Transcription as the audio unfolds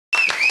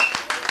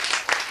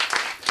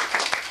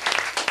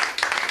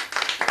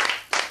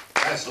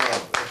Yes,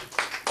 Lord.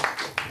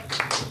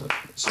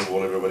 So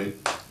wohl, everybody.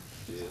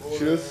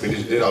 Tschüss. Bin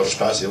ich nicht auf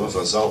Spaß, hier muss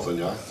was saufen,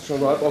 ja? Schon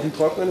halb auf dem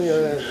Trocknen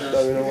hier,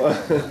 darf ich nochmal.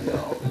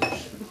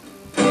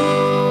 Sag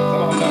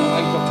mal, haben wir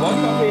eigentlich noch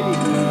Wodka, Feli?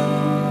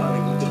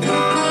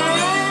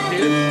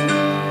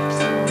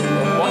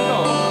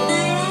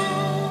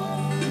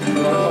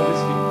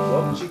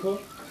 Wodka, Chico?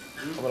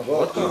 Aber noch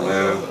Wodka?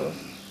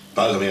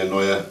 Bald haben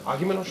wir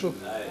gib mir noch Schub.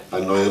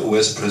 ein neuer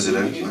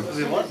US-Präsident. Ne?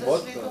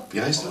 Wodka.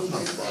 Wie heißt der?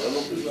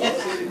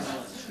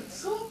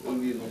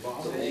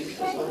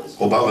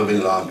 Obama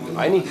Bin Laden. Genau.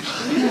 Einig.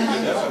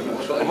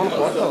 Immer noch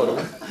Wodka, oder?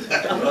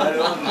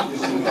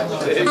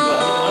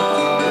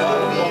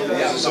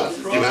 So,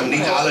 die waren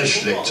nicht alle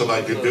schlecht. Zum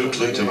Beispiel Bill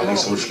Clinton war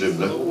nicht so schlimm.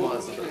 Ne?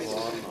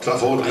 Ich war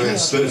vor ungefähr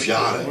 12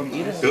 Jahren.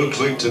 Bill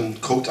Clinton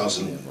guckt aus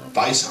dem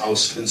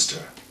Weißhausfenster.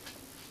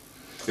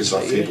 Es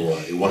war Februar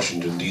in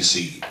Washington,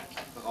 D.C.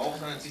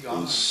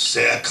 Und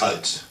sehr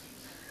kalt.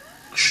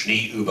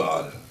 Schnee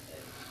überall.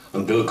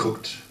 Und Bill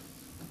guckt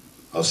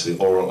aus dem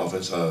Oval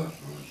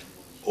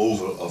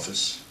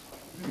Office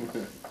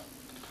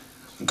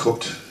und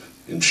guckt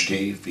im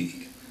Schnee,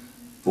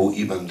 wo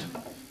jemand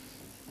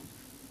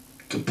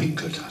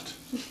gepinkelt hat.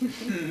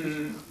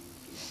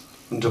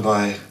 Und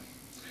dabei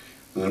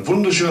in einer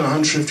wunderschönen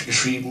Handschrift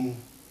geschrieben: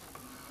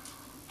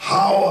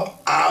 How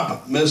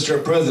up, Mr.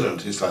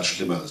 President? Ist was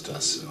schlimmer als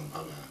das.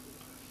 Aber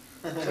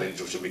kann ich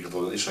nicht auf dem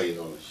Mikrofon, ich sage es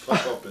auch nicht. Fuck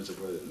off, Mr.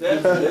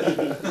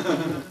 President.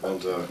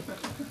 Und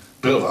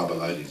Bill war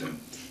beleidigt.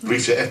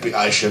 Rief der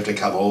FBI-Chef, der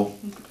kam hoch.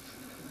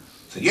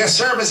 Yes,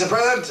 sir, Mr.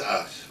 President.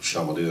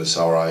 Schau mal, diese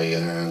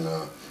Sauerei.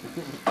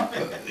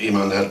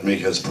 Jemand hat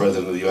mich als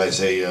President of the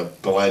USA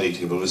beleidigt.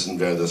 Ich will wissen,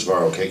 wer das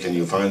war. Okay, can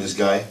you find this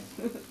guy?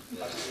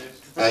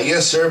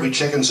 Yes, sir, wir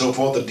checken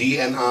sofort die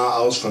DNA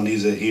aus von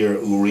dieser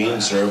hier Urin,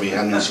 sir. Wir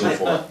haben ihn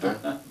sofort.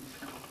 Ne?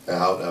 Er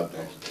haut ab. Ne?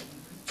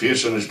 4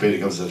 Stunden später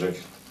kommt er zurück.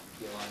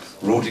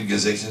 Rot im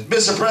Gesicht.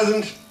 Mr.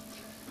 President,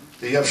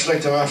 ich habe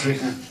schlechte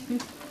Nachrichten.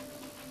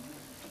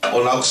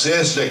 Und auch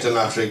sehr schlechte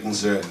Nachrichten,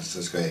 Sir. Das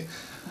ist okay.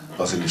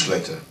 Was sind die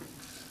schlechte?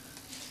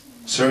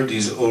 Sir,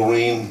 diese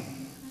Urin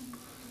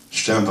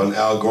stammt von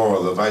Al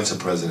Gore, der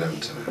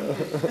Vizepräsident.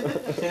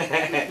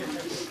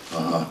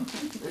 Aha.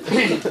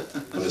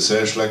 Und das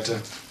sehr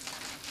schlechte?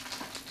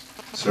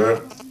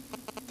 Sir,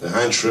 die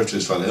Handschrift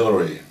ist von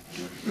Hillary.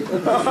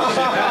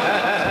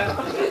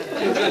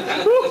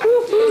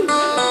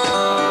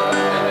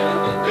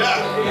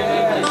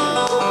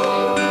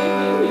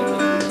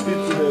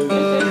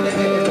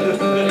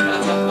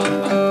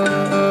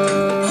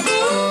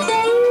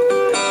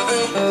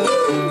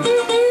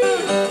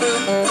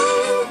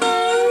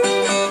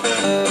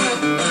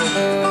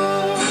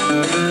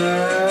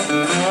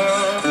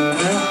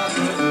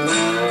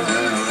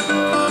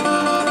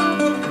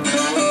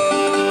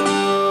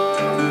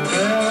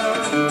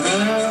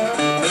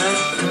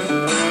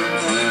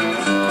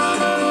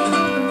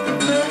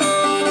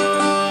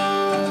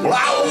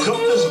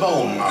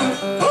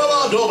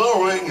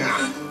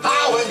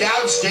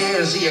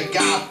 Downstairs, see a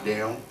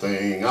goddamn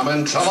thing. I'm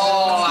in trouble.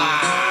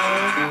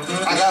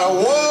 I got a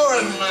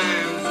warrant,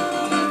 man.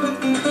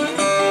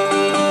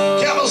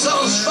 Careful,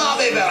 someone's for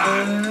me, but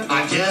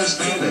I just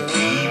gonna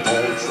keep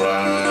on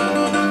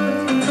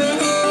trying.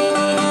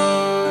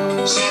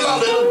 See my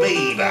little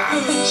baby,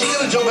 she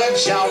gonna jump and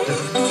shout.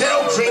 They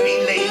don't treat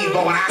me late,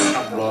 but when I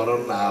come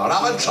running out,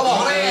 I'm in trouble,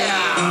 honey.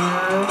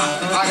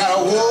 I got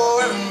a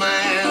warrant,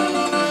 man.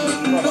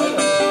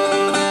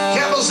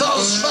 Careful,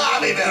 someone's for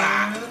me, but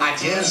I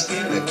just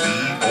gonna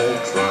keep on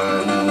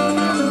trying.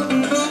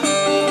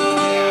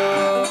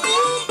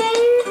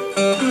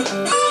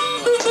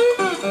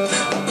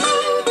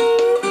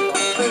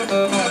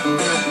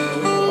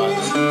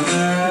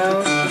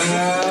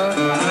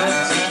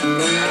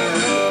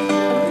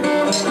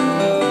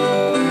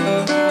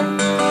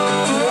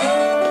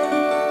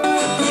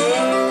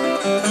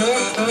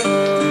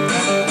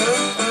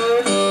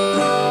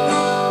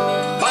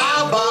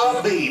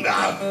 Bye-bye, baby.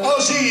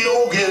 I'll see you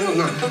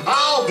again.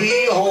 I'll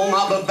be home,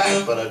 I'll be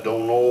back, but I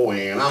don't know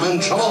when. I'm in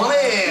trouble,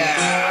 honey.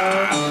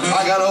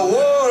 I got a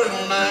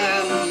warrant,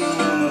 man.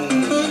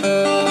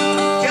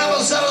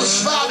 Can't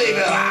satisfy me,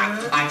 but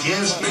I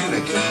just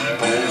gonna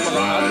keep on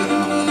trying.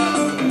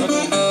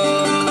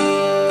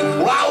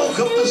 Well, I woke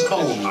up this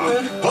morning,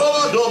 oh,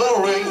 the doorbell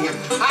ring.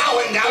 I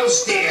went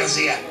downstairs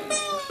here.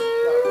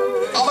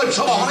 I'm in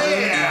trouble,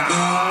 honey.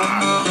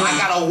 I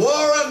got a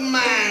warrant,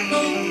 man.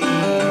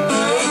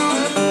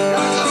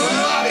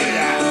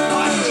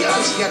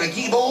 Gotta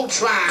keep on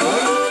trying.